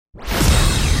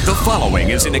following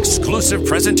is an exclusive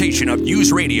presentation of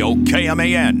News Radio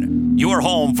KMAN, your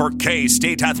home for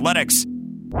K-State athletics.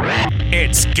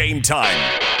 It's game time.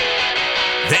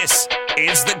 This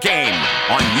is The Game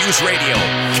on News Radio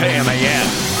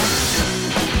KMAN.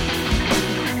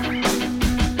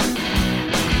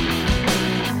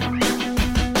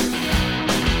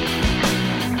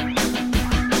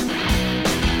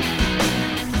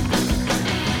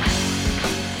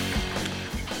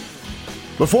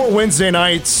 Before Wednesday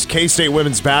night's K-State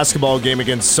women's basketball game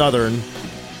against Southern,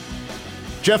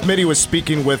 Jeff Mittie was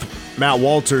speaking with Matt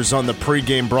Walters on the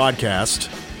pregame broadcast.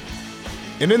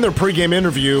 And in their pregame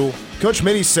interview, Coach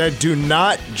Mittie said, do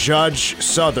not judge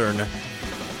Southern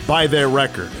by their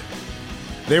record.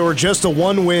 They were just a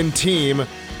one-win team,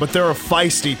 but they're a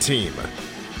feisty team.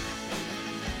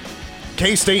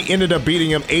 K-State ended up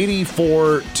beating them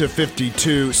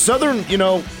 84-52. Southern,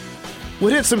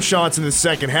 would hit some shots in the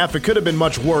second half. It could have been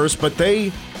much worse, but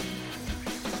they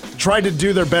tried to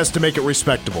do their best to make it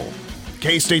respectable.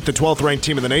 K-State, the 12th ranked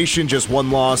team in the nation, just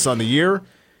one loss on the year.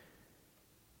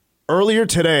 Earlier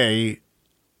today,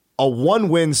 a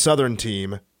one-win Southern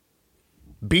team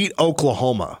beat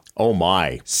Oklahoma. Oh,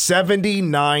 my.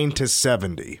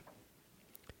 79-70.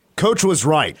 Coach was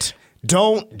right.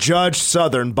 Don't judge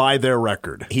Southern by their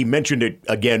record. He mentioned it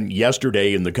again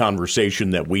yesterday in the conversation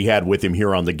that we had with him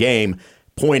here on the game,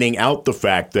 pointing out the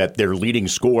fact that their leading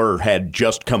scorer had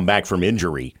just come back from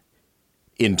injury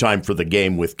in time for the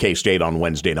game with K-State on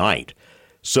Wednesday night.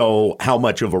 So how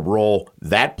much of a role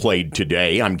that played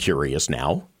today, I'm curious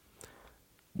now.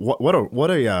 What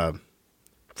a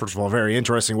first of all, very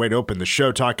interesting way to open the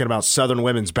show, talking about Southern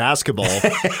women's basketball.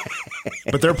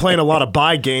 But they're playing a lot of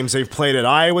bye games. They've played at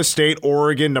Iowa State,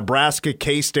 Oregon, Nebraska,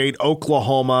 K-State,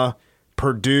 Oklahoma,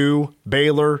 Purdue,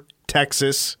 Baylor,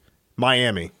 Texas,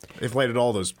 Miami. They've played at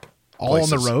all those places. All on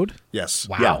the road? Yes.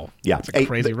 Wow. Yeah. It's a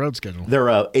crazy road schedule. They're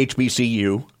a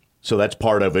HBCU, so that's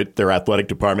part of it. Their athletic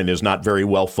department is not very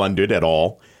well funded at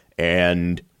all.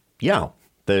 And,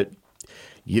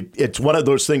 it's one of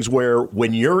those things where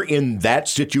when you're in that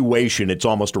situation, it's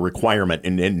almost a requirement.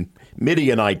 And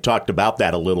Mittie and I talked about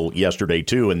that a little yesterday,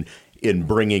 too, and in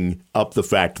bringing up the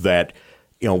fact that,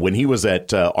 when he was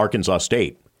at Arkansas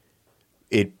State,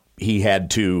 he had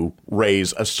to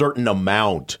raise a certain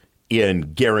amount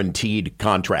in guaranteed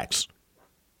contracts.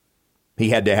 He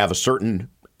had to have a certain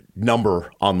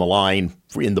number on the line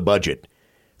in the budget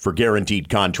for guaranteed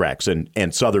contracts. And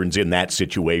Southern's in that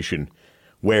situation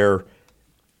where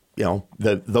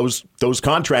those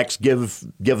contracts give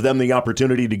them the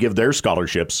opportunity to give their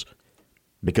scholarships,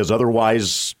 because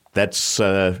otherwise that's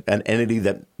an entity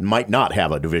that might not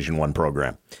have a Division I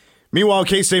program. Meanwhile,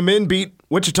 K-State men beat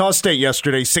Wichita State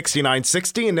yesterday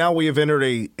 69-60, and now we have entered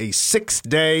a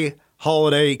 6-day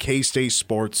holiday K-State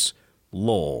sports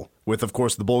lull with, of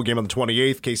course, the bowl game on the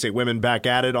 28th. K-State women back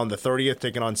at it on the 30th,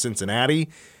 taking on Cincinnati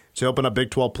to open up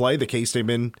Big 12 play. The K-State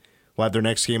men will have their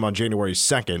next game on January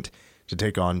 2nd. to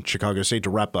take on Chicago State to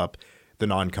wrap up the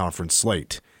non-conference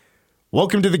slate.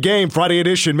 Welcome to the game, Friday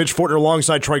edition. Mitch Fortner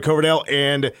alongside Troy Coverdale,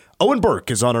 and Owen Burke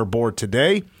is on our board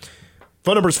today.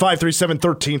 Phone number is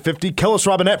 537-1350. Kellis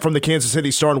Robinett from the Kansas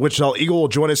City Star and Wichita Eagle will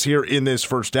join us here in this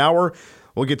first hour.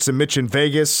 We'll get some Mitch in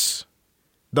Vegas.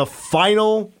 The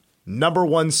final number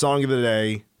one song of the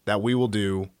day that we will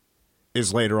do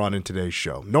is later on in today's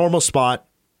show. Normal spot,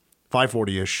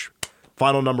 540-ish.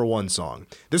 Final number one song.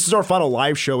 This is our final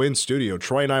live show in studio.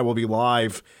 Troy and I will be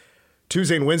live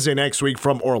Tuesday and Wednesday next week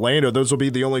from Orlando. Those will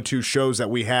be the only two shows that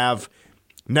we have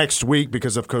next week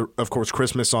because, of course,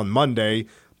 Christmas on Monday,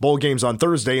 bowl games on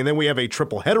Thursday, and then we have a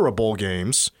triple header of bowl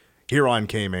games here on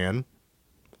K-Man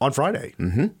on Friday.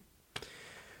 Mm-hmm.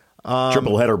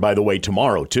 Triple header, by the way,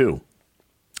 tomorrow, too.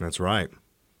 That's right.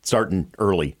 Starting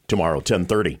early tomorrow,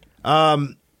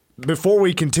 10:30. Before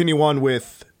we continue on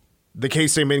with the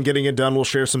K-State men getting it done, we'll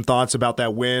share some thoughts about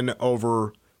that win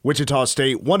over Wichita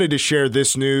State. Wanted to share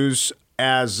this news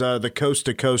as the Coast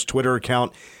to Coast Twitter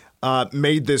account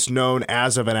made this known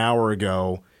as of an hour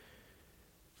ago.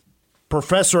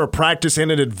 Professor of practice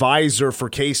and an advisor for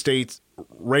K-State's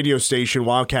radio station,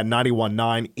 Wildcat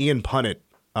 91.9, Ian Punnett,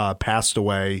 passed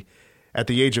away at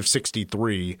the age of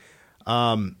 63.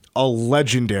 A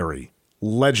legendary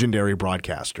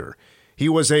broadcaster. He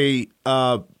was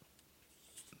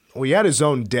he had his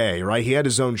own day, right? He had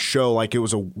his own show, like it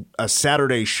was a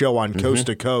Saturday show on Coast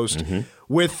to Coast.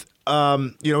 With,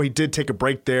 he did take a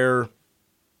break there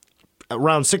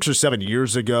around 6 or 7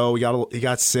 years ago. He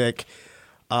got sick,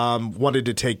 wanted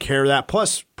to take care of that,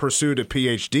 plus pursued a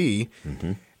PhD.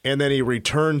 And then he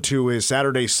returned to his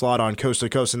Saturday slot on Coast to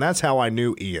Coast. And that's how I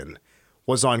knew Ian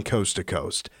was on Coast to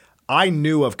Coast. I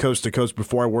knew of Coast to Coast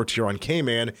before I worked here on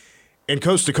K-Man, and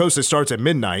Coast to Coast that starts at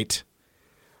midnight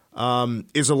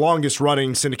is the longest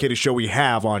running syndicated show we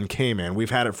have on K-Man. We've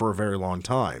had it for a very long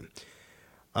time.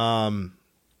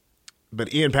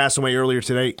 But Ian passed away earlier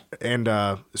today, and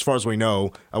as far as we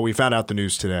know, we found out the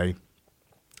news today.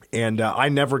 And I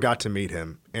never got to meet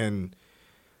him. And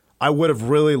I would have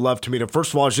really loved to meet him.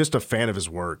 First of all, I was just a fan of his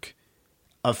work.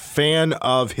 A fan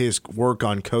of his work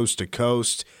on Coast to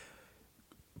Coast.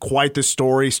 Quite the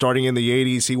story. Starting in the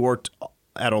 80s, he worked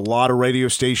at a lot of radio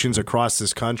stations across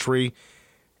this country.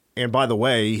 And by the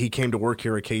way, he came to work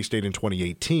here at K-State in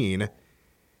 2018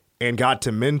 and got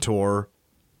to mentor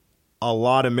a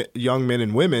lot of young men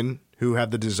and women who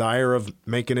have the desire of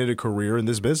making it a career in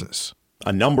this business.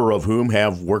 A number of whom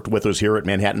have worked with us here at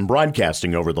Manhattan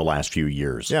Broadcasting over the last few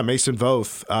years. Yeah, Mason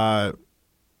Voth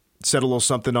said a little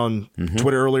something on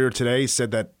Twitter earlier today,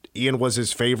 said that Ian was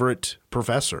his favorite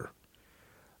professor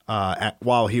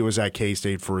while he was at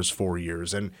K-State for his 4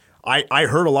 years. And I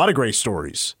heard a lot of great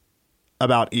stories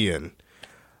about Ian.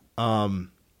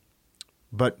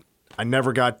 But I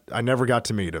never got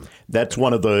to meet him. That's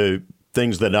one of the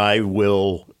things that I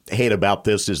will hate about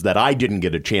this is that I didn't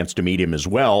get a chance to meet him as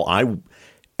well.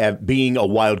 Being a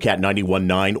Wildcat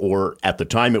 91.9, or at the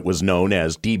time it was known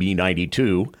as DB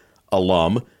 92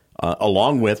 alum,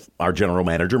 along with our general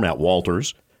manager, Matt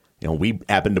Walters. We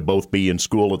happened to both be in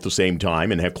school at the same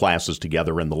time and have classes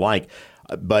together and the like.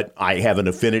 But I have an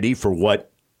affinity for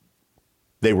what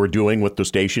they were doing with the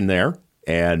station there.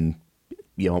 And,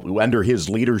 under his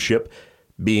leadership,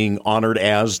 being honored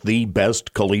as the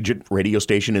best collegiate radio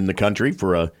station in the country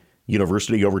for a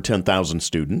university over 10,000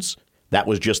 students. That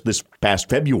was just this past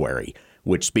February,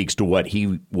 which speaks to what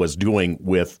he was doing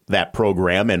with that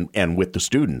program and with the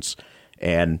students.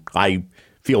 And I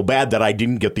feel bad that I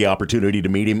didn't get the opportunity to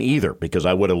meet him either, because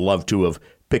I would have loved to have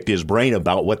picked his brain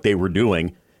about what they were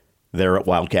doing there at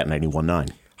Wildcat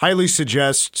 91.9. Highly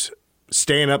suggest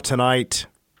staying up tonight,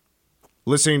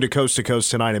 listening to Coast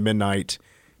tonight at midnight,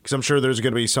 because I'm sure there's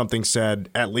going to be something said,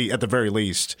 at the very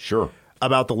least, sure,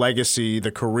 about the legacy,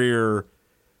 the career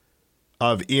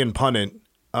of Ian Punnett.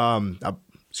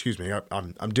 Excuse me,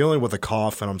 I'm dealing with a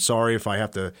cough, and I'm sorry if I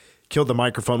have to kill the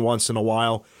microphone once in a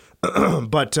while.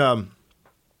 But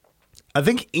I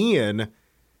think Ian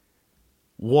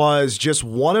was just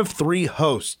one of 3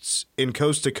 hosts in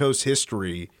Coast to Coast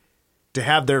history to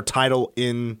have their title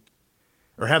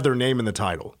or have their name in the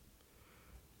title.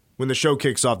 When the show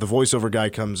kicks off, the voiceover guy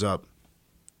comes up.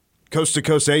 Coast to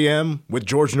Coast AM with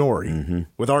George Norrie,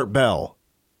 with Art Bell,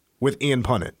 with Ian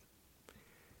Punnett.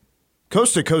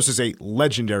 Coast to Coast is a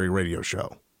legendary radio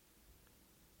show.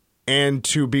 And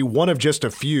to be one of just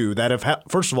a few that have,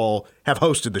 first of all, have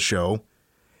hosted the show,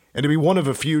 and to be one of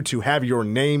a few to have your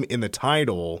name in the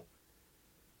title,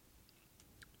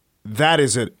 that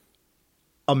is an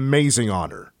amazing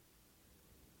honor.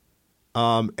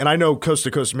 And I know Coast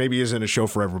to Coast maybe isn't a show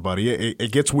for everybody.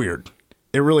 It gets weird.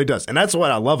 It really does. And that's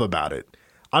what I love about it.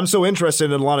 I'm so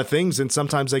interested in a lot of things, and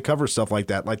sometimes they cover stuff like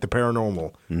that, like the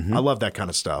paranormal. I love that kind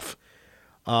of stuff.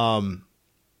 But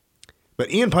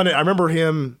Ian Punnett, I remember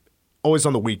him always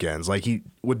on the weekends. Like, he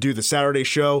would do the Saturday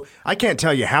show. I can't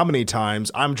tell you how many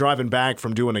times I'm driving back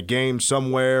from doing a game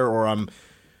somewhere, or I'm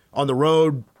on the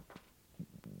road,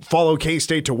 follow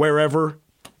K-State to wherever,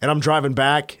 and I'm driving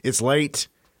back. It's late.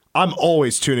 I'm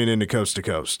always tuning into Coast to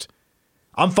Coast.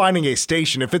 I'm finding a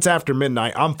station. If it's after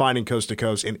midnight, I'm finding Coast to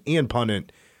Coast. And Ian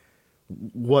Punnett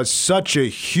was such a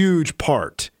huge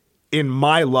part in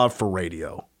my love for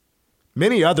radio.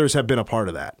 Many others have been a part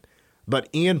of that. But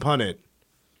Ian Punnett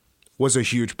was a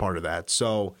huge part of that.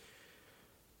 So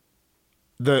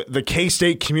the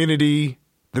K-State community,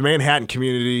 the Manhattan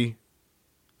community,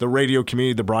 the radio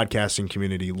community, the broadcasting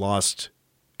community lost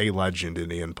a legend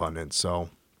in Ian Punnett. So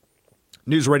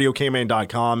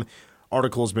newsradiokman.com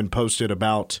article has been posted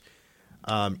about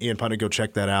Ian Punnett. Go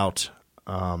check that out.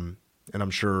 And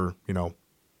I'm sure,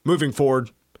 moving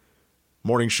forward,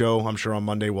 morning show, I'm sure on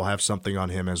Monday we'll have something on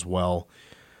him as well.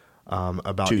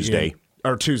 About Tuesday.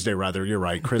 Tuesday, rather. You're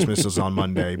right. Christmas is on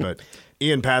Monday. But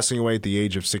Ian passing away at the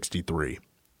age of 63.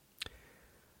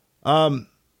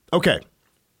 Okay.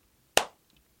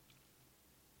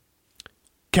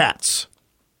 Cats.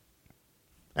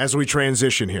 As we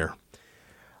transition here.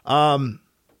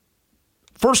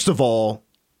 First of all,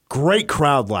 great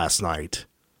crowd last night.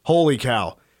 Holy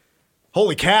cow.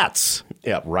 Holy cats.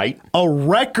 Yeah, right. A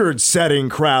record-setting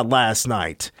crowd last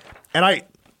night. And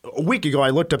a week ago, I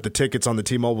looked up the tickets on the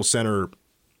T-Mobile Center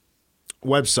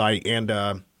website, and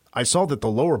I saw that the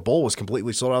lower bowl was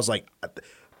completely sold. I was like,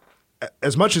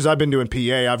 as much as I've been doing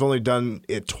PA, I've only done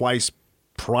it twice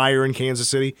prior in Kansas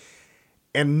City,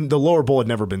 And the lower bowl had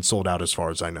never been sold out as far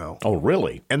as I know. Oh,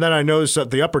 really? And then I noticed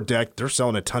that the upper deck, they're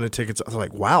selling a ton of tickets. I was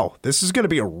like, wow, this is going to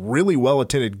be a really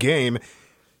well-attended game.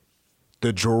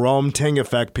 The Jerome Tang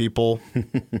effect, people.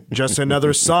 Just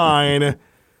another sign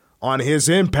on his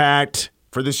impact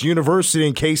for this university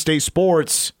in K-State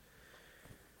sports.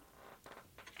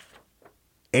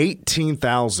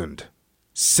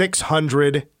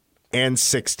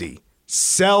 18,660.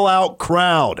 Sellout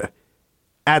crowd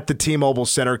at the T-Mobile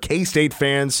Center. K-State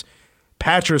fans,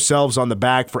 pat yourselves on the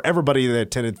back for everybody that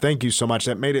attended. Thank you so much.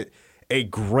 That made it a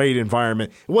great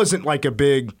environment. It wasn't like a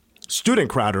big student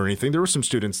crowd or anything. There were some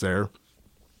students there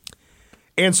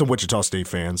and some Wichita State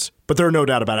fans, but there are no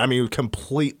doubt about it. I mean,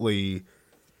 completely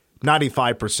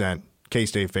 95%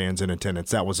 K-State fans in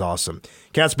attendance. That was awesome.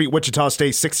 Cats beat Wichita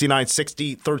State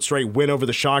 69-60, third straight win over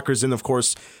the Shockers, and of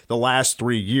course, the last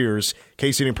 3 years.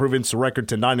 K-State improves the record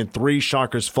to 9-3.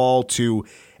 Shockers fall to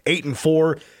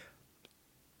 8-4.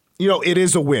 You know, it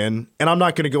is a win, and I'm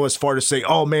not going to go as far to say,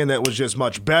 oh man, that was just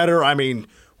much better. I mean,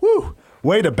 whew,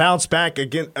 way to bounce back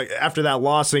again after that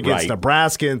loss against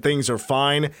Nebraska, and things are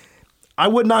fine. I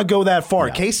would not go that far.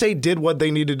 Yeah. K-State did what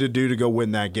they needed to do to go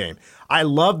win that game. I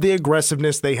love the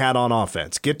aggressiveness they had on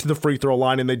offense. Get to the free throw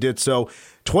line, and they did so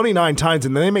 29 times,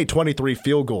 and then they made 23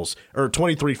 field goals, or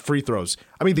 23 free throws.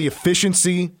 I mean, the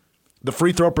efficiency, the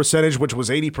free throw percentage, which was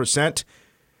 80%,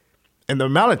 and the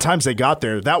amount of times they got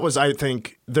there, that was, I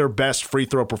think, their best free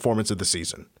throw performance of the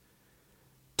season.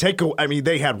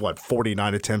 They had,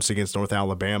 49 attempts against North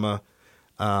Alabama,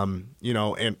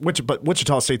 but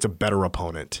Wichita State's a better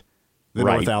opponent than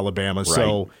North Alabama. Right.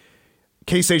 So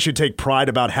K-State should take pride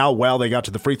about how well they got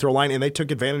to the free throw line, and they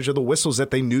took advantage of the whistles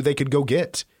that they knew they could go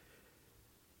get.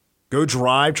 Go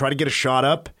drive, try to get a shot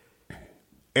up,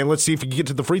 and let's see if you can get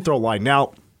to the free throw line.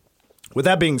 Now, with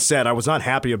that being said, I was not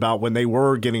happy about when they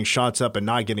were getting shots up and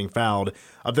not getting fouled,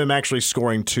 of them actually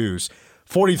scoring twos.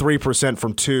 43%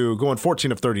 from two, going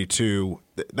 14 of 32.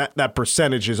 That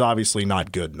percentage is obviously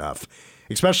not good enough,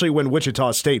 especially when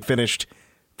Wichita State finished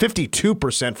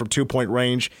 52% from two-point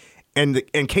range, and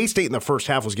K-State in the first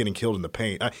half was getting killed in the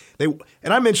paint.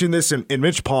 I mentioned this in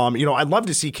Mitch Palm. You know, I'd love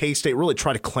to see K-State really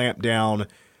try to clamp down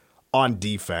on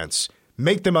defense,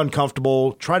 make them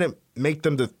uncomfortable, try to make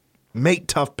them to make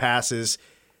tough passes,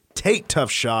 take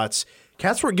tough shots.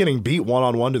 Cats were getting beat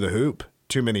one-on-one to the hoop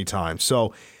too many times.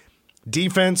 So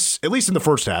defense, at least in the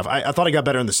first half, I thought it got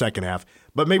better in the second half,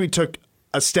 but maybe took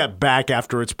a step back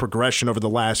after its progression over the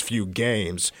last few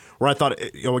games, where I thought,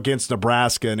 against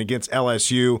Nebraska and against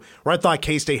LSU, where I thought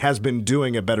K-State has been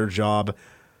doing a better job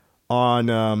on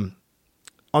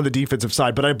the defensive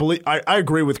side. But I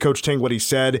agree with Coach Ting. What he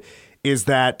said is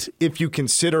that if you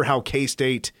consider how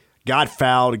K-State got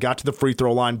fouled, got to the free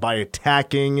throw line by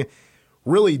attacking,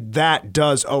 really that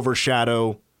does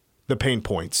overshadow the paint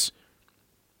points.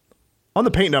 On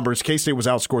the paint numbers, K-State was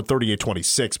outscored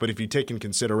 38-26, but if you take in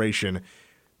consideration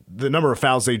the number of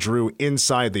fouls they drew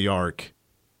inside the arc,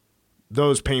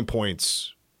 those paint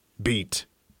points beat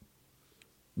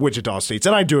Wichita State's.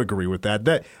 And I do agree with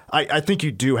that. I think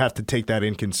you do have to take that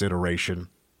in consideration.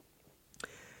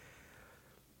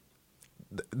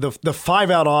 The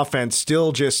five-out offense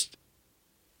still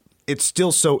it's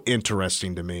still so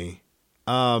interesting to me.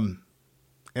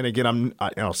 And again,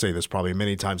 I'll say this probably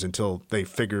many times until they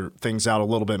figure things out a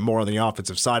little bit more on the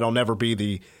offensive side. I'll never be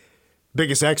the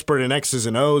biggest expert in X's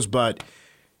and O's, but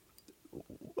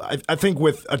I think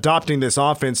with adopting this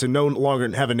offense and no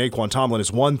longer having Naquan Tomlin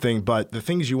is one thing, but the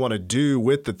things you want to do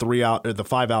with the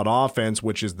five-out offense,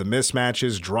 which is the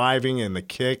mismatches, driving, and the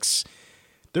kicks,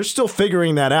 they're still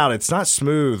figuring that out. It's not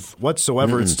smooth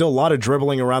whatsoever. It's still a lot of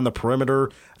dribbling around the perimeter.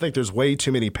 I think there's way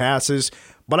too many passes.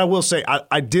 But I will say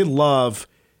I did love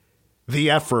the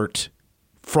effort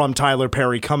from Tyler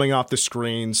Perry coming off the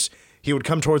screens. He would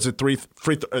come towards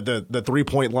the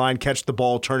three-point line, catch the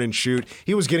ball, turn and shoot.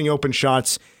 He was getting open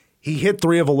shots. He hit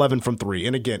 3 of 11 from 3.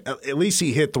 And again, at least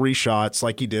he hit 3 shots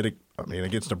like he did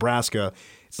against Nebraska.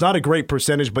 It's not a great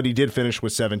percentage, but he did finish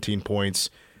with 17 points.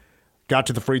 Got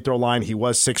to the free throw line. He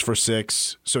was 6 for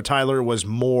 6. So Tyler was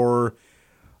more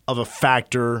of a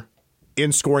factor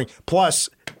in scoring. Plus,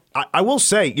 I will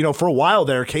say, for a while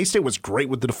there, K-State was great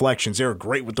with the deflections. They were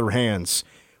great with their hands.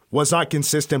 Was not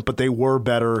consistent, but they were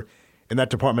better in that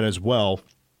department as well.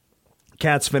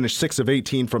 Cats finished 6 of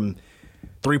 18 from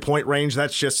three-point range.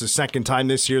 That's just the second time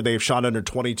this year they've shot under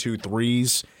 22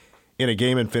 threes in a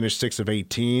game and finished 6 of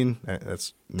 18.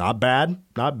 That's not bad.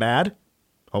 Not bad.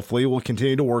 Hopefully we'll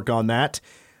continue to work on that.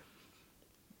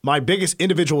 My biggest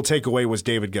individual takeaway was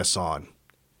David Gasson.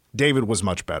 David was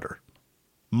much better.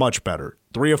 Much better.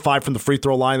 3 of 5 from the free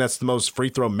throw line. That's the most free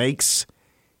throw makes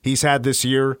he's had this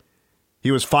year.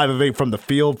 He was 5 of 8 from the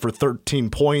field for 13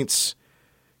 points.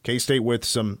 K-State with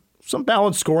some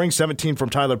balanced scoring, 17 from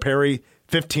Tyler Perry,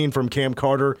 15 from Cam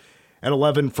Carter, and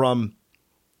 11 from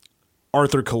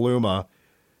Arthur Kaluma.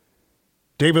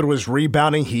 David was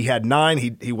rebounding. He had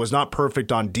 9. He was not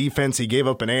perfect on defense. He gave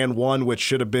up an and one, which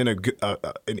should have been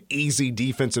an easy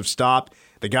defensive stop.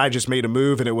 The guy just made a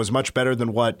move, and it was much better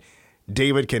than what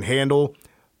David can handle.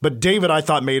 But David, I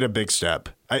thought, made a big step.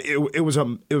 It was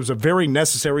a very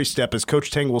necessary step, as Coach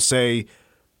Tang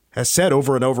has said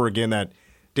over and over again, that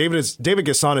David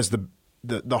Gasson is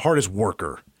the hardest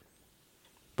worker.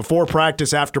 Before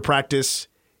practice, after practice,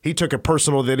 he took it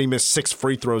personal that he missed 6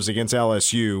 free throws against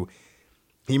LSU.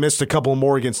 He missed a couple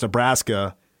more against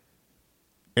Nebraska,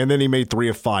 and then he made 3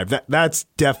 of 5. That's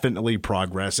definitely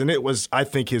progress, and it was, I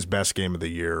think, his best game of the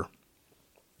year,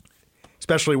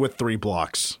 especially with 3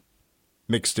 blocks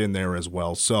mixed in there as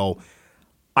well. So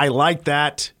I like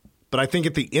that, but I think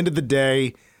at the end of the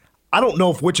day, I don't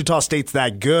know if Wichita State's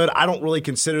that good. I don't really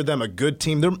consider them a good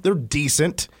team. They're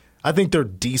decent. I think they're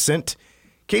decent.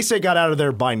 K-State got out of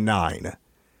there by 9.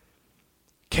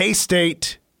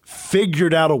 K-State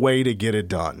figured out a way to get it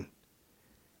done.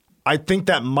 I think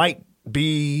that might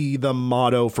be the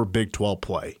motto for Big 12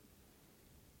 play,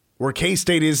 where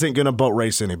K-State isn't going to boat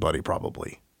race anybody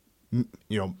probably.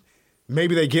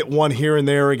 Maybe they get one here and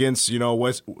there against,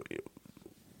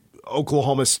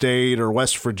 Oklahoma State or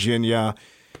West Virginia,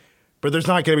 but there's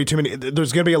not going to be too many.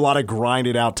 There's going to be a lot of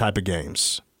grinded out type of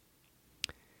games.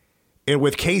 And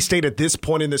with K-State at this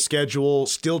point in the schedule,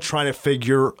 still trying to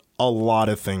figure a lot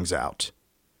of things out.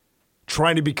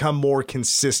 Trying to become more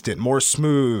consistent, more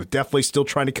smooth. Definitely still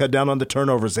trying to cut down on the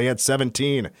turnovers. They had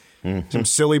 17. Some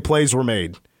silly plays were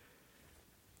made.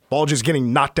 Ball just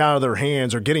getting knocked out of their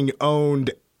hands or getting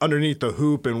owned underneath the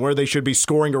hoop, and where they should be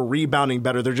scoring or rebounding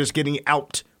better, they're just getting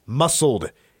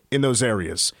out-muscled in those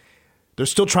areas. They're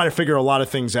still trying to figure a lot of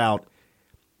things out.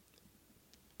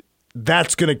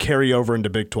 That's going to carry over into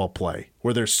Big 12 play,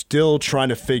 where they're still trying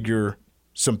to figure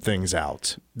some things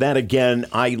out. That, again,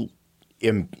 I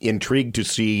am intrigued to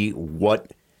see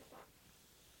what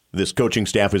this coaching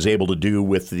staff is able to do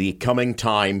with the coming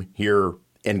time here.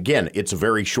 And again, it's a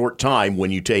very short time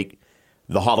when you take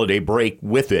the holiday break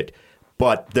with it,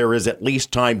 but there is at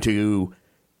least time to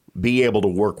be able to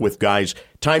work with guys,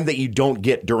 time that you don't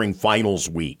get during finals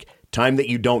week, time that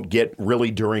you don't get really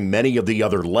during many of the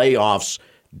other layoffs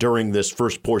during this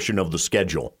first portion of the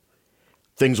schedule.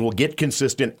 Things will get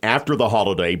consistent after the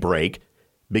holiday break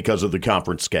because of the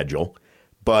conference schedule.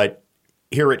 But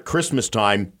here at Christmas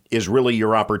time is really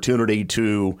your opportunity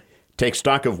to take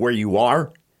stock of where you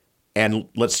are, and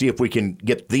let's see if we can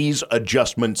get these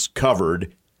adjustments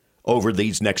covered over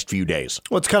these next few days.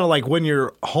 Well, it's kind of like when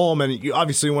you're home and you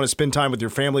obviously want to spend time with your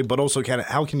family, but also kind of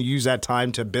how can you use that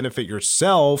time to benefit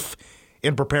yourself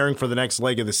in preparing for the next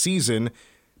leg of the season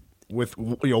with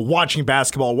watching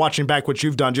basketball, watching back what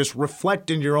you've done, just reflect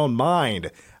in your own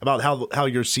mind about how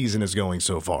your season is going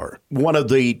so far. One of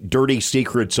the dirty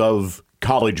secrets of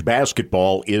college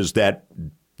basketball is that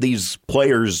these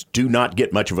players do not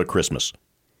get much of a Christmas.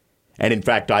 And in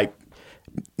fact, I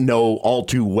know all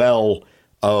too well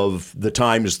of the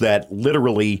times that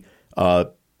literally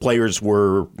players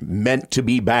were meant to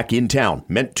be back in town,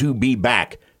 meant to be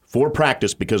back for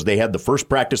practice because they had the first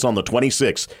practice on the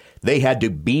 26th. They had to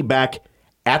be back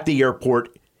at the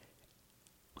airport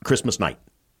Christmas night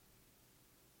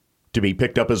to be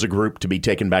picked up as a group, to be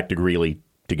taken back to Greeley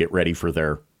to get ready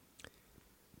for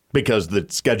because the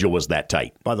schedule was that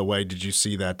tight. By the way, did you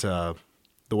see that the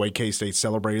way K-State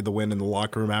celebrated the win in the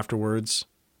locker room afterwards?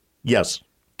 Yes.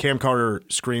 Cam Carter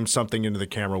screamed something into the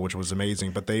camera, which was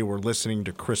amazing, but they were listening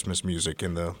to Christmas music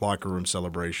in the locker room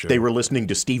celebration. They were listening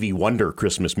to Stevie Wonder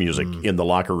Christmas music in the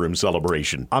locker room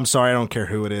celebration. I'm sorry, I don't care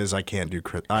who it is. I can't do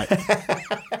Can't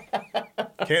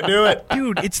do it.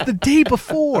 Dude, it's the day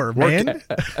before, man.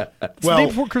 It's the day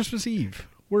before Christmas Eve.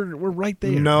 We're right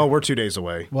there. No, we're 2 days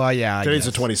away. Well, yeah. Today's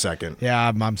the 22nd.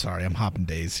 Yeah, I'm sorry. I'm hopping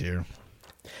days here.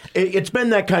 It's been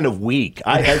that kind of week.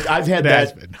 I've had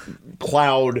that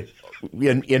cloud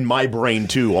in my brain,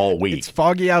 too, all week. It's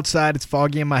foggy outside. It's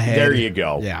foggy in my head. There you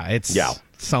go. Yeah, it's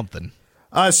something.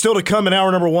 Still to come in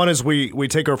hour number 1 as we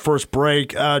take our first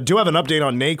break. Do have an update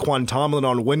on Naquan Tomlin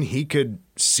on when he could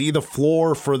see the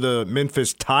floor for the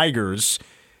Memphis Tigers.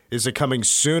 Is it coming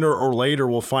sooner or later?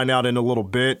 We'll find out in a little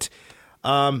bit.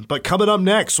 But coming up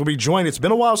next, we'll be joined. It's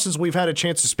been a while since we've had a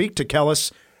chance to speak to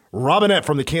Kellis. Robinett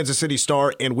from the Kansas City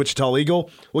Star and Wichita Eagle.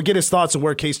 We'll get his thoughts on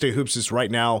where K-State hoops is right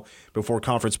now before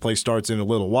conference play starts in a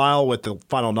little while with the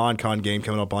final non-con game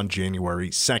coming up on January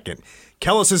 2nd.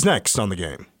 Kellis is next on The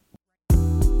Game.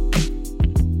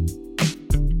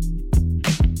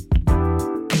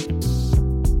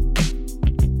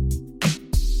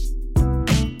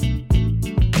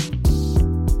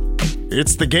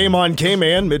 It's the game on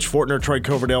K-Man. Mitch Fortner, Troy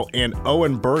Coverdale, and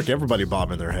Owen Burke. Everybody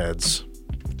bobbing their heads.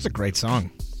 It's a great song.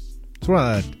 It's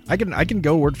one of the, I can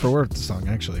go word for word with the song,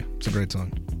 actually. It's a great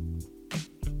song.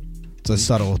 It's a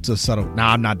subtle. No,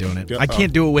 I'm not doing it. I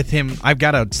can't do it with him. I've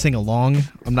got to sing along.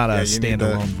 I'm not a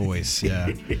standalone voice. Yeah.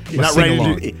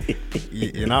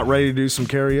 You're not ready to do some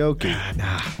karaoke.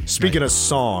 Nah. Speaking of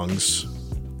songs,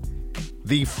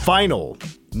 the final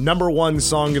number one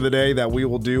song of the day that we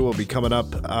will do will be coming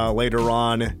up later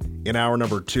on in hour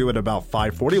number 2 at about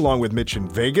 5:40, along with Mitch in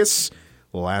Vegas.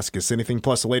 We'll ask us anything,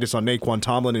 plus the latest on Naquan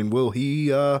Tomlin, and will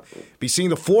he be seeing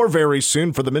the floor very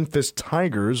soon for the Memphis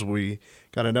Tigers? We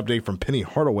got an update from Penny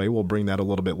Hardaway. We'll bring that a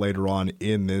little bit later on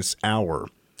in this hour.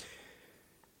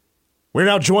 We're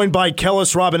now joined by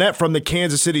Kellis Robinett from the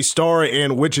Kansas City Star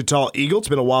and Wichita Eagle. It's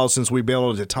been a while since we've been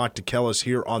able to talk to Kellis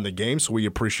here on the game, so we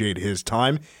appreciate his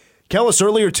time. Kellis,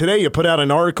 earlier today you put out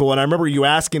an article, and I remember you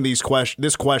asking this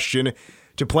question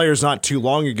to players not too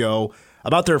long ago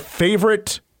about their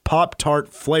favorite Pop-Tart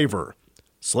flavor.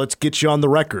 So let's get you on the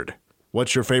record.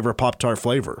 What's your favorite Pop-Tart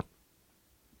flavor?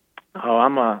 Oh,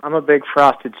 I'm a big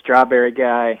frosted strawberry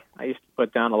guy. I used to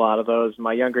put down a lot of those in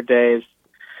my younger days.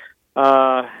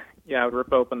 I would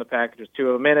rip open the packages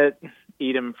 2 a minute,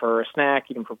 eat them for a snack,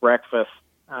 eat them for breakfast.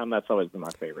 That's always been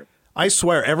my favorite. I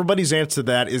swear, everybody's answer to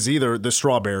that is either the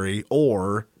strawberry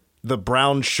or the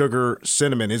brown sugar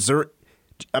cinnamon. Is there,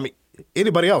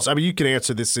 anybody else? You can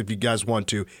answer this if you guys want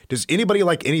to. Does anybody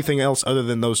like anything else other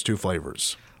than those 2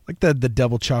 flavors? Like the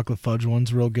double chocolate fudge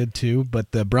one's real good too,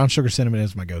 but the brown sugar cinnamon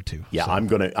is my go-to. Yeah, so. I'm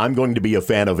going to be a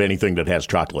fan of anything that has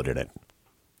chocolate in it.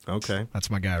 Okay. That's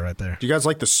my guy right there. Do you guys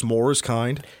like the s'mores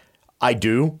kind? I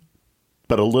do,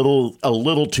 but a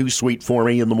little too sweet for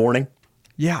me in the morning.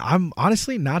 Yeah, I'm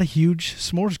honestly not a huge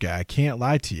s'mores guy. I can't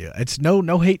lie to you. It's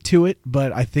no hate to it,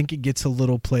 but I think it gets a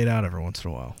little played out every once in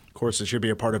a while. Of course, it should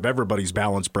be a part of everybody's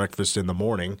balanced breakfast in the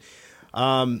morning.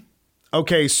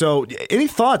 Okay, so any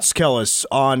thoughts, Kellis,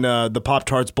 on the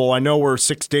Pop-Tarts Bowl? I know we're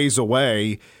 6 days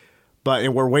away,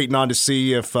 and we're waiting on to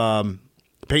see if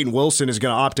Peyton Wilson is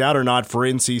going to opt out or not for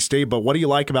NC State, but what do you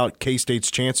like about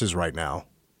K-State's chances right now?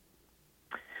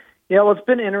 Yeah, well, it's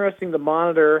been interesting to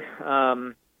monitor,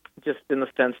 just in the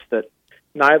sense that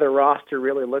neither roster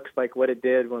really looks like what it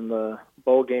did when the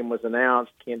bowl game was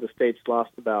announced. Kansas State's lost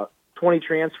about 20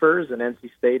 transfers, and NC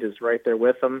State is right there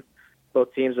with them.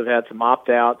 Both teams have had some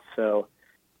opt-outs, so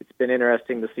it's been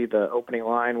interesting to see the opening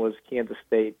line was Kansas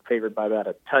State favored by about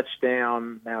a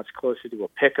touchdown. Now it's closer to a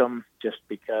pick-em just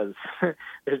because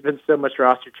there's been so much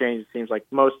roster change. It seems like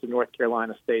most of North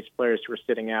Carolina State's players who are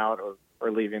sitting out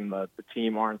or leaving the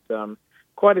team aren't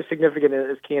quite as significant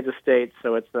as Kansas State,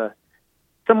 so it's a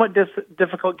somewhat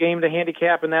difficult game to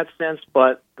handicap in that sense,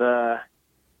 but the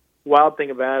wild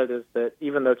thing about it is that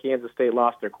even though Kansas State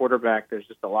lost their quarterback, there's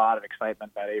just a lot of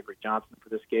excitement about Avery Johnson for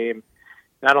this game.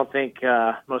 And I don't think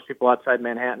most people outside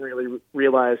Manhattan really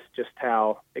realize just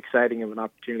how exciting of an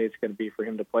opportunity it's going to be for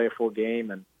him to play a full game.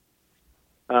 And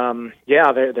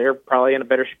they're probably in a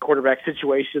better quarterback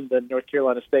situation than North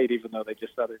Carolina State, even though they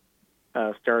just started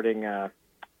starting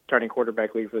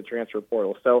quarterback league for the transfer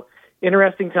portal. So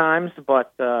interesting times,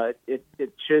 but it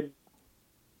should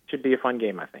be a fun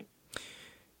game, I think.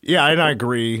 Yeah, and I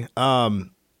agree.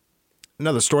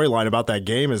 Another storyline about that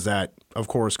game is that, of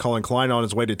course, Colin Klein on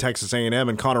his way to Texas A&M,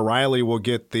 and Connor Riley will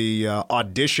get the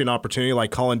audition opportunity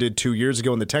like Colin did 2 years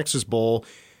ago in the Texas Bowl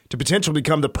to potentially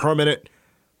become the permanent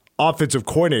offensive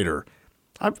coordinator.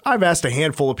 I've asked a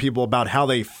handful of people about how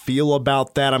they feel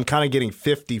about that. I'm kind of getting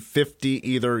 50-50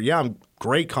 either, yeah, I'm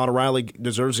great, Connor Riley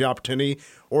deserves the opportunity,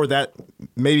 or that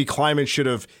maybe Kleiman should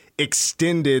have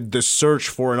extended the search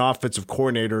for an offensive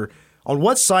coordinator. On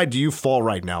what side do you fall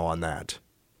right now on that?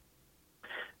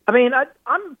 I mean,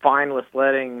 I'm fine with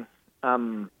letting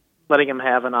him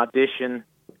have an audition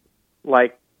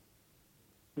like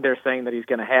they're saying that he's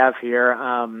going to have here.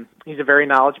 He's a very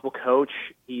knowledgeable coach.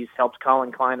 He's helped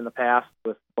Colin Klein in the past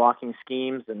with blocking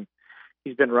schemes, and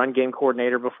he's been run game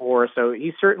coordinator before, so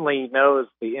he certainly knows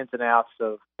the ins and outs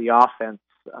of the offense.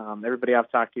 Everybody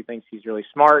I've talked to thinks he's really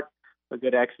smart, a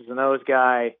good X's and O's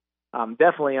guy.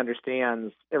 Definitely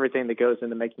understands everything that goes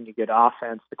into making a good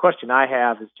offense. The question I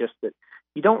have is just that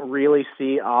you don't really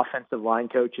see offensive line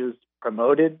coaches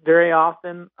promoted very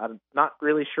often. I'm not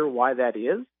really sure why that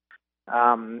is.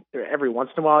 Every once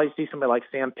in a while you see somebody like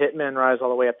Sam Pittman rise all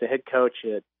the way up to head coach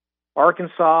at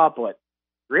Arkansas, but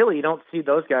really you don't see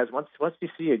those guys. Once you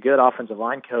see a good offensive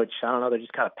line coach, I don't know, they're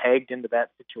just kind of pegged into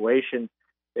that situation.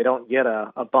 They don't get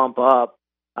a bump up.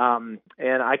 And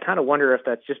I kind of wonder if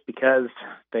that's just because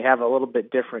they have a little bit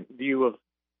different view of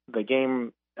the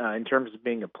game in terms of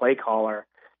being a play caller.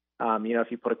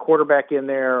 If you put a quarterback in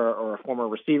there or a former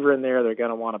receiver in there, they're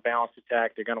going to want a balanced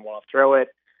attack. They're going to want to throw it.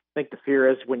 I think the fear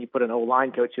is when you put an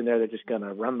O-line coach in there, they're just going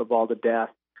to run the ball to death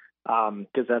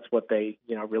because that's what they,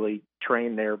 really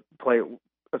train their player.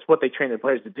 That's what they train their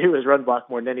players to do is run block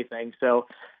more than anything. So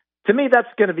to me, that's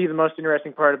going to be the most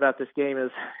interesting part about this game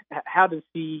is how does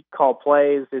he call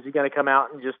plays? Is he going to come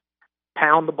out and just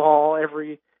pound the ball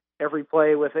every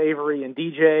play with Avery and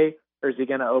DJ, or is he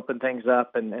going to open things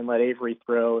up and let Avery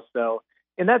throw? So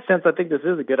in that sense, I think this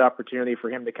is a good opportunity for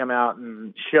him to come out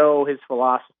and show his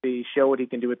philosophy, show what he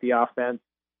can do with the offense,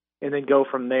 and then go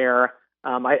from there.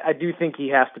 I do think he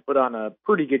has to put on a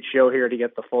pretty good show here to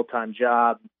get the full-time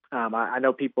job. I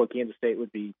know people at Kansas State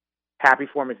would be happy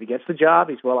for him if he gets the job.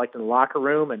 He's well-liked in the locker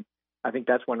room, and I think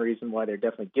that's one reason why they're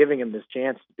definitely giving him this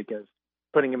chance because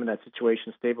putting him in that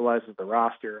situation stabilizes the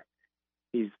roster.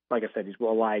 He's, like I said, he's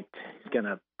well-liked. He's going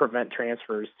to prevent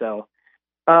transfers. So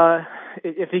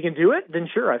if he can do it, then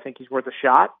sure, I think he's worth a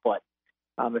shot. But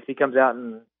if he comes out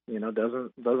and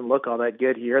doesn't look all that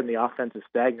good here and the offense is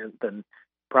stagnant, then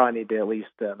probably need to at least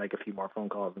make a few more phone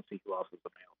calls and see who else is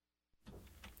available.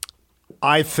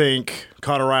 I think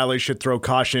Connor Riley should throw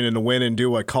caution in the wind and do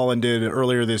what Colin did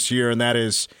earlier this year, and that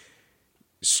is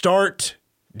start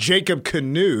Jacob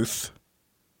Knuth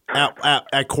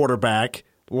at quarterback,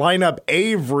 line up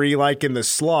Avery like in the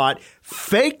slot,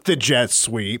 fake the jet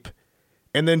sweep,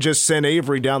 and then just send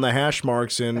Avery down the hash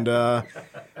marks and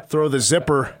throw the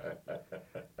zipper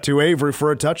to Avery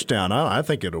for a touchdown. I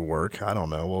think it'll work. I don't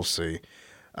know. We'll see.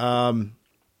 By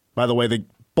the way, the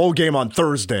bowl game on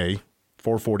Thursday,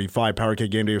 4:45, Power K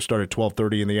Game Day will start at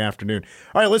 12:30 in the afternoon.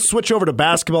 All right, let's switch over to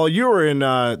basketball. You were in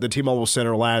the T-Mobile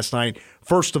Center last night.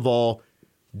 First of all,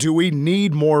 do we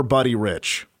need more Buddy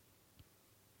Rich?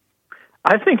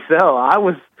 I think so. I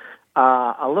was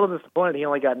a little disappointed he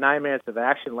only got 9 minutes of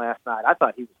action last night. I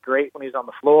thought he was great when he was on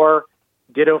the floor.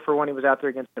 Ditto for when he was out there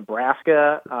against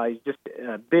Nebraska. He's just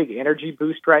a big energy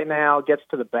boost right now, gets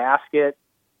to the basket,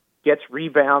 gets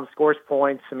rebounds, scores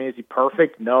points. I mean, is he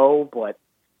perfect? No, but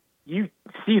you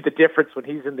see the difference when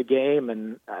he's in the game,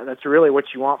 and that's really what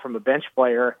you want from a bench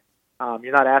player.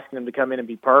 You're not asking him to come in and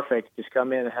be perfect. Just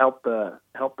come in and help the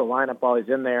lineup while he's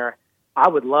in there. I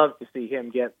would love to see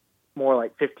him get more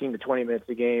like 15 to 20 minutes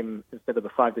a game instead of the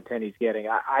 5 to 10 he's getting.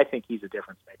 I think he's a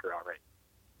difference maker already.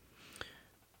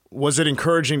 Was it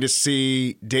encouraging to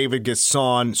see David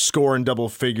Gasson score in double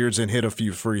figures and hit a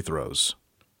few free throws?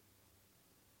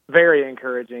 Very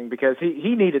encouraging because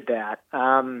he needed that.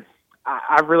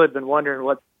 I've really been wondering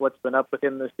what's been up with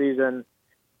him this season.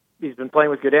 He's been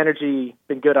playing with good energy,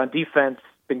 been good on defense,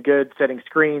 been good setting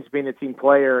screens, being a team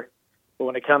player. But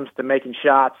when it comes to making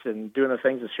shots and doing the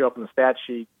things that show up in the stat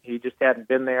sheet, he just hadn't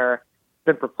been there. It's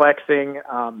been perplexing.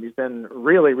 He's been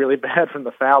really, really bad from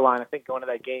the foul line. I think going to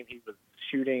that game, he was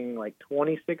shooting like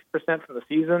 26% from the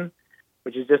season,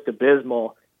 which is just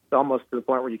abysmal. It's almost to the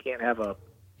point where you can't have a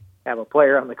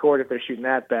player on the court if they're shooting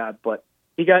that bad. But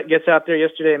he gets out there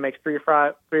yesterday and makes 3 or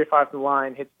 5 from the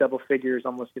line, hits double figures,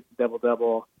 almost gets a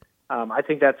double-double. I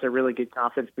think that's a really good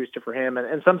confidence booster for him.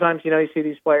 And sometimes, you see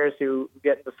these players who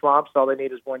get into slumps. All they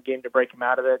need is one game to break them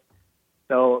out of it.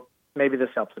 So maybe this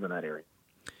helps him in that area.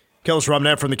 Kellis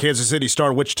Robinett from the Kansas City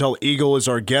Star Wichita Eagle is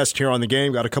our guest here on the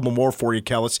game. Got a couple more for you,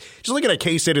 Kellis. Just looking at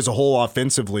K-State as a whole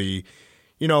offensively,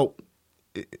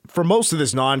 for most of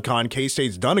this non-con,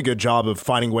 K-State's done a good job of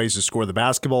finding ways to score the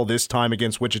basketball. This time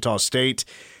against Wichita State,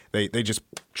 they just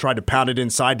tried to pound it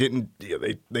inside.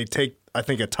 They take, I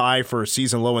think, a tie for a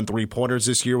season low in three-pointers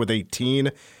this year with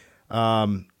 18.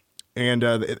 And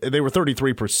they were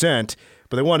 33%,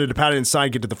 but they wanted to pound it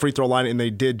inside, get to the free throw line, and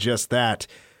they did just that.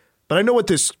 But I know with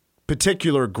this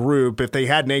particular group, if they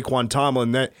had Naquan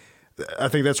Tomlin, I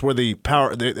think that's where the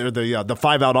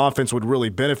 5-out offense would really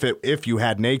benefit if you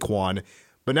had Naquan.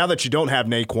 But now that you don't have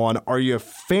Naquan, are you a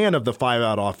fan of the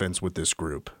 5-out offense with this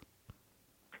group?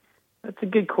 That's a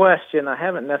good question. I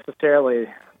haven't necessarily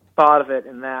thought of it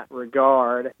in that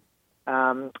regard.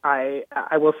 I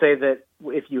will say that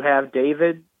if you have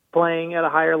David playing at a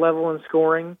higher level in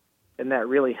scoring, then that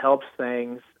really helps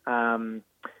things.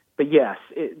 But yes,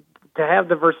 to have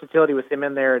the versatility with him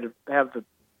in there, to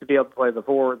be able to play the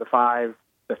 4, the 5,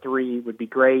 the 3 would be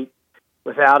great.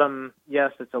 Without him,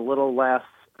 yes, it's a little less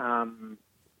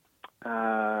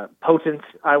potent,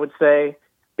 I would say.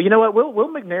 But you know what? Will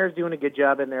McNair's doing a good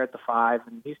job in there at the 5,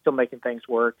 and he's still making things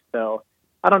work. So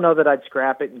I don't know that I'd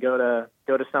scrap it and go to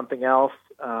something else.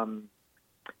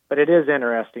 But it is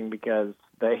interesting because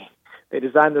they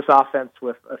designed this offense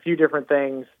with a few different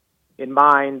things in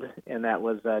mind, and that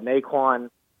was Naquan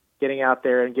getting out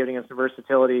there and giving him some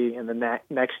versatility, and then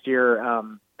next year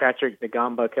Patrick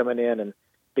Ngamba coming in and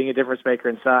being a difference maker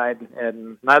inside,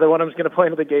 and neither one of them is going to play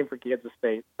into the game for Kansas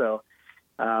State. So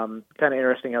kind of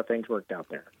interesting how things worked out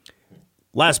there.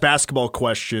 Last basketball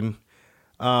question.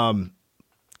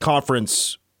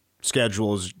 Conference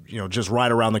schedule is, just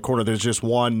right around the corner. There's just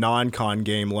one non-con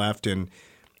game left, and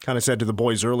kind of said to the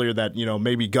boys earlier that,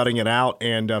 maybe gutting it out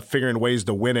and figuring ways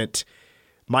to win it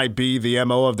might be the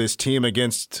MO of this team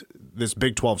against this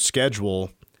Big 12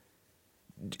 schedule.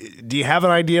 Do you have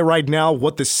an idea right now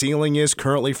what the ceiling is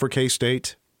currently for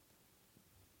K-State?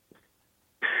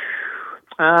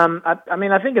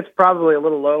 I think it's probably a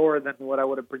little lower than what I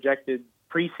would have projected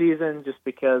preseason, just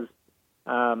because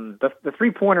the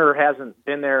three-pointer hasn't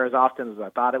been there as often as I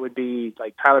thought it would be.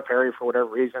 Like Tyler Perry, for whatever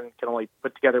reason, can only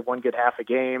put together one good half a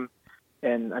game.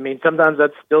 And, sometimes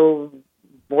that's still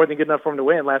more than good enough for him to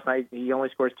win. Last night, he only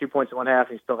scores 2 points in one half,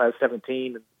 and he still has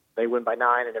 17, and they win by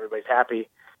 9, and everybody's happy.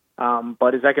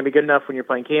 But is that going to be good enough when you're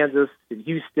playing Kansas and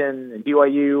Houston and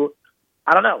BYU?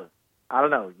 I don't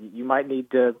know. You might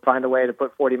need to find a way to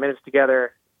put 40 minutes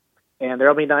together. And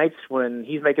there'll be nights when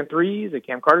he's making threes and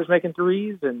Cam Carter's making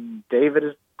threes and David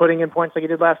is putting in points like he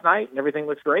did last night and everything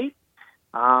looks great.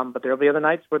 But there'll be other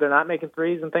nights where they're not making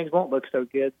threes and things won't look so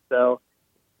good. So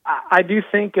I do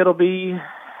think it'll be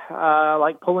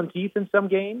like pulling teeth in some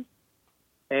games.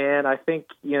 And I think,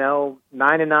 9-9,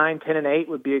 10-8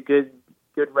 would be a good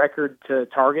record to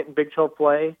target in Big 12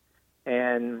 play.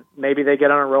 And maybe they get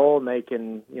on a roll and they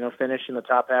can, finish in the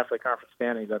top half of the conference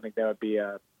standings. I think that would be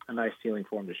a nice ceiling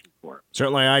for them to shoot for.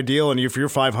 Certainly ideal. And if you're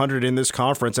 500 in this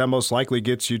conference, that most likely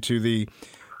gets you to the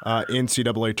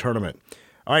NCAA tournament.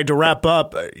 All right, to wrap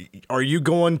up, are you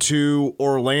going to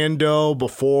Orlando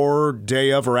before,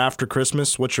 day of, or after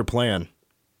Christmas? What's your plan?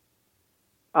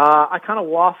 I kind of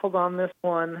waffled on this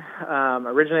one.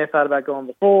 Originally, I thought about going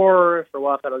before. For a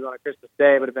while, I thought I was going on Christmas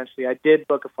Day, but eventually I did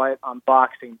book a flight on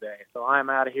Boxing Day. So I'm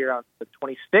out of here on the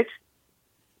 26th.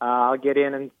 I'll get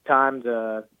in time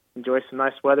to enjoy some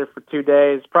nice weather for 2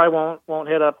 days. Probably won't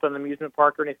hit up an amusement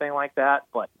park or anything like that,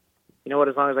 but you know what?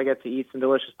 As long as I get to eat some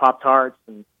delicious Pop-Tarts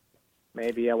and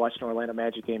maybe watch an Orlando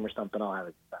Magic game or something, I'll have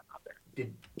a good time out there.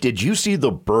 Did you see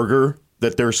the burger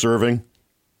that they're serving?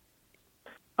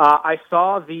 I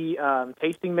saw the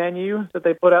tasting menu that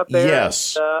they put out there.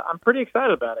 Yes. And, I'm pretty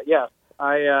excited about it, yes.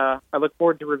 I look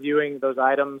forward to reviewing those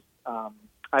items.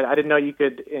 I didn't know you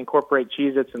could incorporate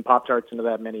Cheez-Its and Pop-Tarts into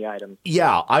that many items.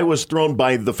 Yeah, I was thrown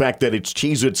by the fact that it's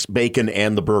Cheez-Its, bacon,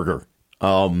 and the burger.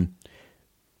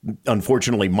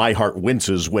 Unfortunately, my heart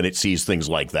winces when it sees things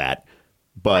like that.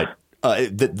 But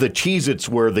the Cheez-Its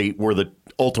were the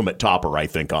ultimate topper, I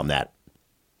think, on that.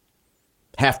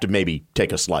 Have to maybe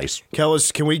take a slice.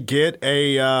 Kellis, can we get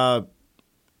a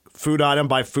food item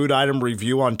by food item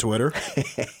review on Twitter?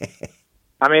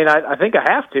 I think I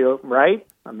have to, right?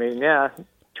 Yeah.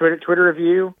 Twitter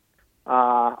review,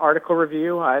 article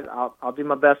review. I'll do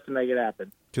my best to make it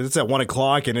happen. Because it's at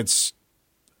 1:00, and it's,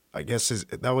 I guess,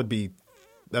 that'd be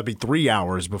 3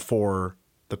 hours before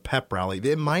the pep rally.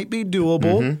 It might be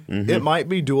doable. It might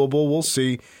be doable. We'll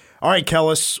see. All right,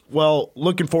 Kellis. Well,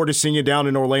 looking forward to seeing you down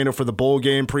in Orlando for the bowl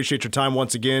game. Appreciate your time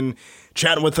once again,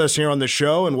 chatting with us here on the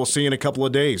show, and we'll see you in a couple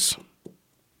of days.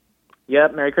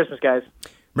 Yep. Merry Christmas, guys.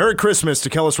 Merry Christmas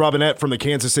to Kellis Robinett from the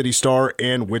Kansas City Star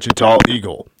and Wichita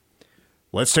Eagle.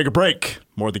 Let's take a break.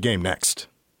 More of the game next.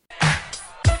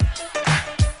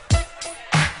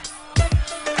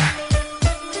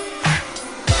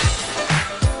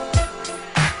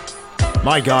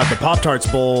 My God, the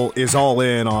Pop-Tarts Bowl is all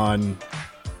in on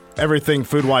everything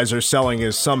Foodwise are selling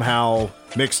is somehow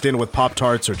mixed in with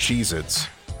Pop-Tarts or Cheez-Its.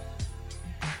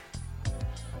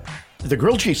 The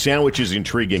grilled cheese sandwich is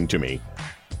intriguing to me.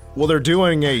 Well, they're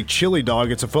doing a chili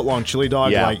dog. It's a foot-long chili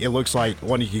dog. Yeah. It looks like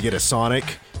one you could get at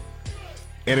Sonic.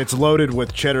 And it's loaded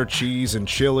with cheddar cheese and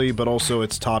chili, but also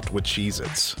it's topped with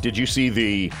Cheez-Its. Did you see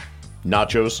the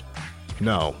nachos?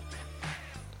 No.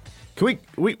 Can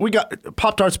we got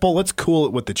Pop-Tarts Bowl, let's cool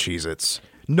it with the Cheez-Its.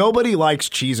 Nobody likes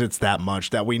Cheez-Its that much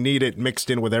that we need it mixed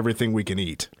in with everything we can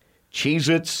eat.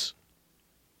 Cheez-Its,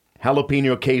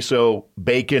 jalapeno queso,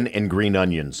 bacon, and green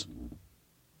onions.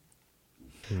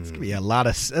 It's going to be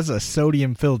that's a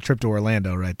sodium-filled trip to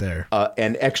Orlando right there.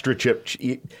 And extra chip.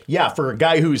 Yeah, for a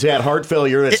guy who's had heart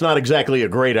failure, it's not exactly a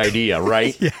great idea,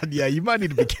 right? Yeah, you might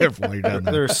need to be careful when you're down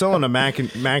there. They're selling a mac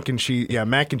and cheese. Yeah,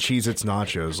 mac and cheese. It's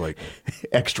nachos, like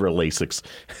extra Lasix.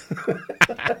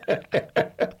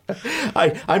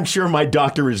 I'm sure my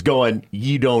doctor is going,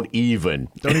 you don't even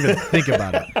think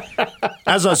about it.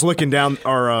 As I was looking down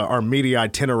our media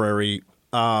itinerary,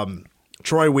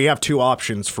 Troy, we have two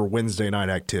options for Wednesday night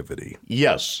activity.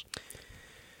 Yes.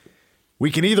 We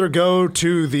can either go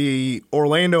to the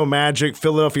Orlando Magic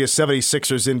Philadelphia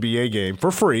 76ers NBA game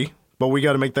for free, but we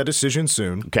got to make that decision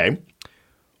soon. Okay.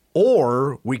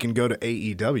 Or we can go to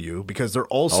AEW because they're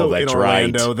also in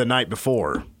Orlando the night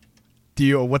before.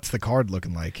 What's the card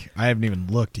looking like? I haven't even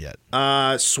looked yet.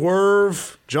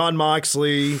 Swerve, John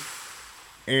Moxley,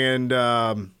 and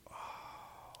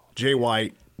Jay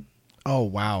White. Oh,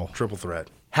 wow. Triple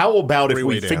threat. How about if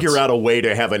we dance. figure out a way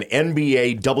to have an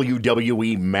NBA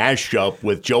WWE mashup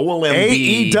with Joel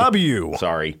Embiid? AEW.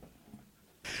 Sorry.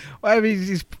 Well, I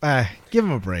mean, give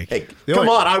him a break. Hey, come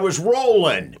on, I was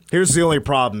rolling. Here's the only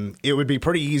problem. It would be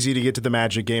pretty easy to get to the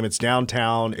Magic game. It's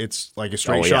downtown. It's like a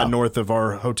straight shot north of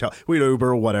our hotel. We'd Uber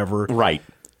or whatever. Right.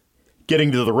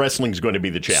 Getting to the wrestling is going to be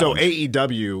the challenge. So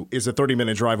AEW is a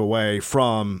 30-minute drive away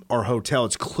from our hotel.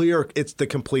 It's clear it's the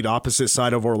complete opposite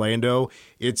side of Orlando.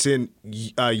 It's in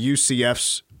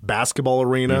UCF's basketball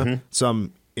arena,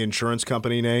 some insurance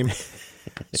company name.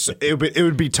 So it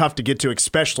would be tough to get to,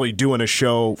 especially doing a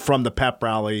show from the pep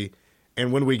rally.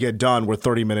 And when we get done, we're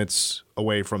 30 minutes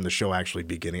away from the show actually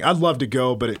beginning. I'd love to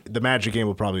go, but the Magic game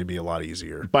will probably be a lot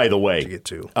easier. By the way, to get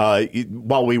to.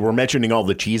 While we were mentioning all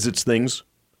the Cheez-Its things,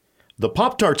 the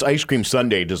Pop-Tarts ice cream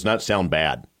sundae does not sound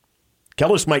bad.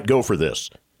 Kellis might go for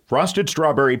this. Frosted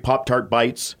strawberry Pop-Tart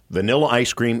bites, vanilla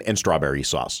ice cream, and strawberry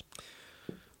sauce.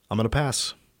 I'm going to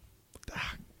pass.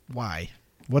 Why?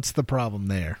 What's the problem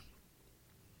there?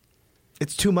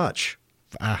 It's too much.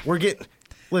 We're getting...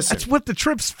 Listen. That's what the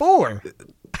trip's for.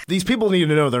 These people need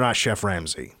to know they're not Chef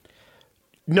Ramsay.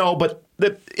 No, but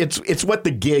it's what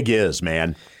the gig is,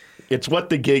 man. It's what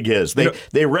the gig is.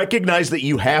 They recognize that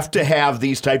you have to have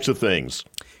these types of things.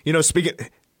 You know, speaking,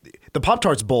 the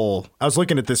Pop-Tarts Bowl, I was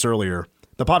looking at this earlier.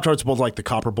 The Pop-Tarts Bowl is like the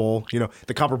Copper Bowl. You know,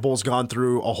 the Copper Bowl's gone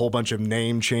through a whole bunch of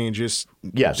name changes,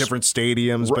 different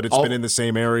stadiums, but it's been in the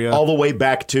same area. All the way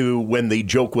back to when the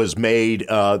joke was made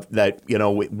that, you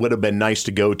know, it would have been nice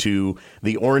to go to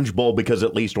the Orange Bowl because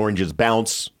at least oranges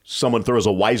bounce. Someone throws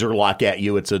a Weiser lock at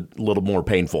you, it's a little more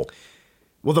painful.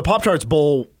 Well, the Pop-Tarts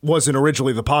Bowl wasn't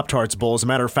originally the Pop-Tarts Bowl. As a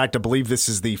matter of fact, I believe this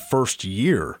is the first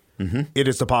year it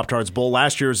is the Pop-Tarts Bowl.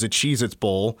 Last year is the Cheez-Its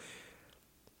Bowl.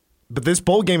 But this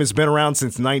bowl game has been around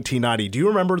since 1990. Do you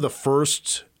remember the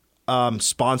first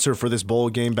sponsor for this bowl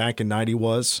game back in 90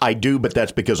 was? I do, but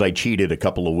that's because I cheated a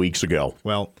couple of weeks ago.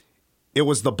 Well, it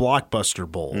was the Blockbuster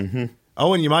Bowl.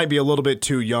 Owen, you might be a little bit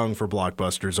too young for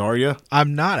Blockbusters, are you?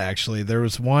 I'm not, actually. There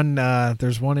was one.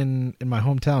 There's one in my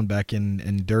hometown back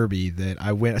in Derby that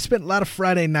I went. I spent a lot of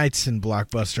Friday nights in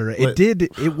Blockbuster.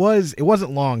 It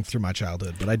wasn't long through my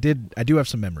childhood, but I do have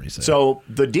some memories there. So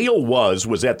the deal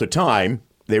was at the time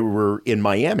they were in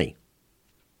Miami.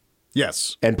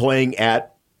 Yes. And playing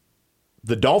at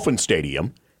the Dolphin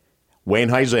Stadium. Wayne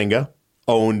Huizenga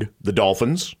owned the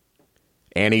Dolphins,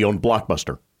 and he owned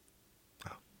Blockbuster.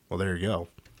 Well, there you go.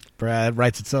 Brad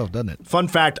writes itself, doesn't it? Fun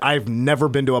fact, I've never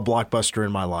been to a Blockbuster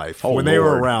in my life. Oh, when they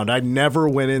were around, I never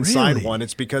went inside Really? one.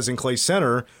 It's because in Clay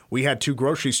Center, we had two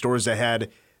grocery stores that had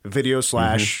video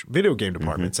game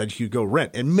departments that you could go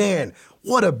rent. And man,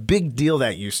 what a big deal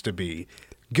that used to be.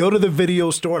 Go to the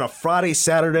video store on a Friday,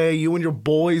 Saturday. You and your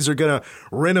boys are going to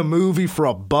rent a movie for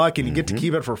 $1 and you get to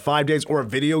keep it for 5 days, or a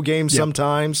video game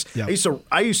sometimes. Yep.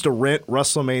 I used to rent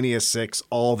WrestleMania 6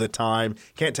 all the time.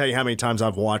 Can't tell you how many times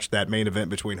I've watched that main event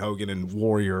between Hogan and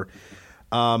Warrior.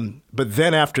 But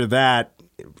then after that,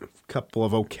 a couple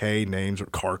of okay names.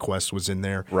 CarQuest was in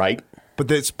there. Right. But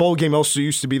this bowl game also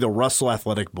used to be the Russell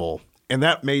Athletic Bowl. And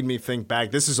that made me think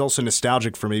back. This is also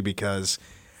nostalgic for me because,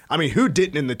 I mean, who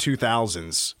didn't in the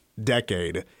 2000s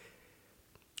decade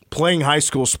playing high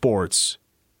school sports,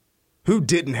 who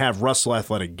didn't have Russell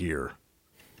Athletic gear?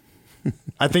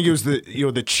 I think it was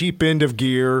the cheap end of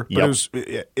gear, but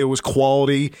it was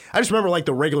quality. I just remember like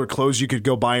the regular clothes you could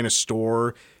go buy in a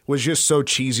store was just so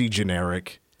cheesy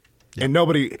generic. Yep. And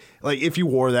nobody, like, if you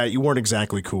wore that, you weren't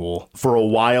exactly cool. For a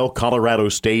while, Colorado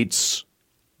State's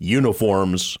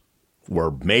uniforms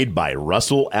were made by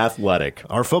Russell Athletic.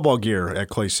 Our football gear at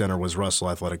Clay Center was Russell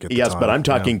Athletic at the time. Yes, but I'm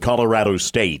talking Colorado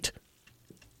State.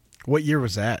 What year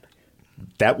was that?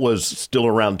 That was still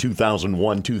around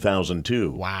 2001,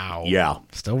 2002. Wow. Yeah.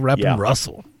 Still repping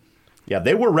Russell. Yeah,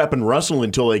 they were repping Russell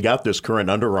until they got this current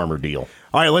Under Armour deal.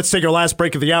 All right, let's take our last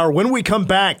break of the hour. When we come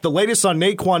back, the latest on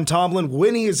Naquan Tomlin,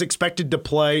 when he is expected to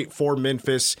play for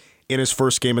Memphis in his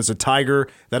first game as a Tiger.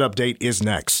 That update is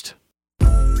next.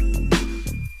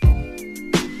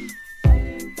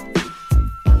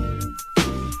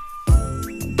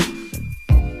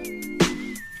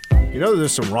 You know,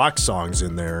 there's some rock songs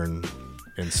in there and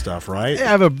stuff, right? Yeah, I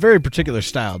have a very particular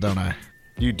style, don't I?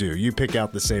 You do. You pick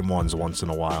out the same ones once in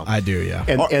a while. I do, yeah.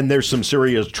 And there's some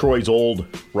serious Troy's old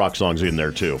rock songs in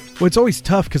there, too. Well, it's always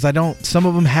tough because some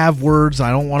of them have words. I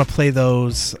don't want to play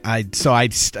those.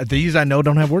 These I know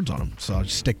don't have words on them, so I'll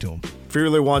just stick to them. If you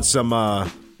really want some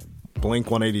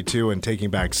Blink 182 and Taking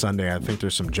Back Sunday, I think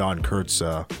there's some John Kurtz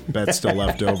bets still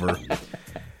left over.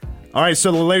 All right,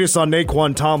 so the latest on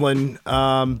Naquan Tomlin.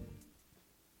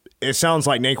 It sounds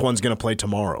like Naquan's going to play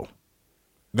tomorrow.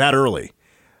 That early.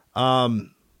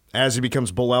 As he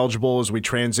becomes bowl eligible as we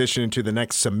transition into the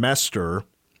next semester.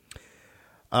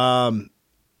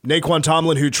 Naquan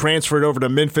Tomlin, who transferred over to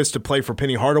Memphis to play for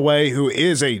Penny Hardaway, who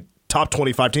is a top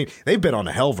 25 team. They've been on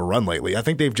a hell of a run lately. I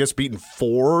think they've just beaten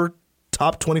 4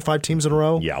 top 25 teams in a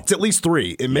row. Yeah. It's at least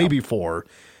 3. It may be 4.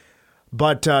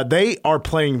 But they are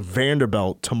playing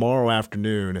Vanderbilt tomorrow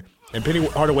afternoon. And Penny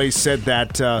Hardaway said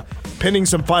that pending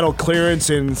some final clearance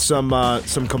and some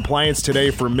compliance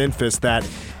today for Memphis, that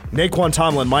Naquan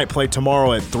Tomlin might play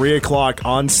tomorrow at 3 o'clock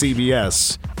on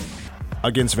CBS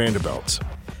against Vanderbilt.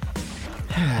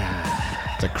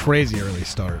 It's a crazy early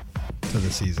start to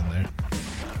the season there.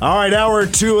 All right, hour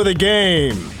 2 of the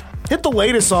game. Hit the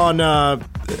latest on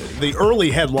the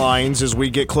early headlines as we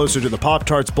get closer to the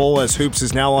Pop-Tarts Bowl, as Hoops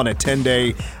is now on a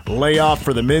 10-day layoff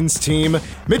for the men's team.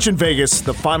 Mitch in Vegas,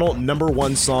 the final number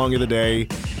 1 song of the day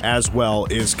as well,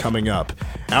 is coming up.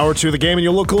 Hour 2 of the game and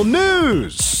your local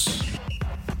news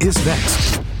is next.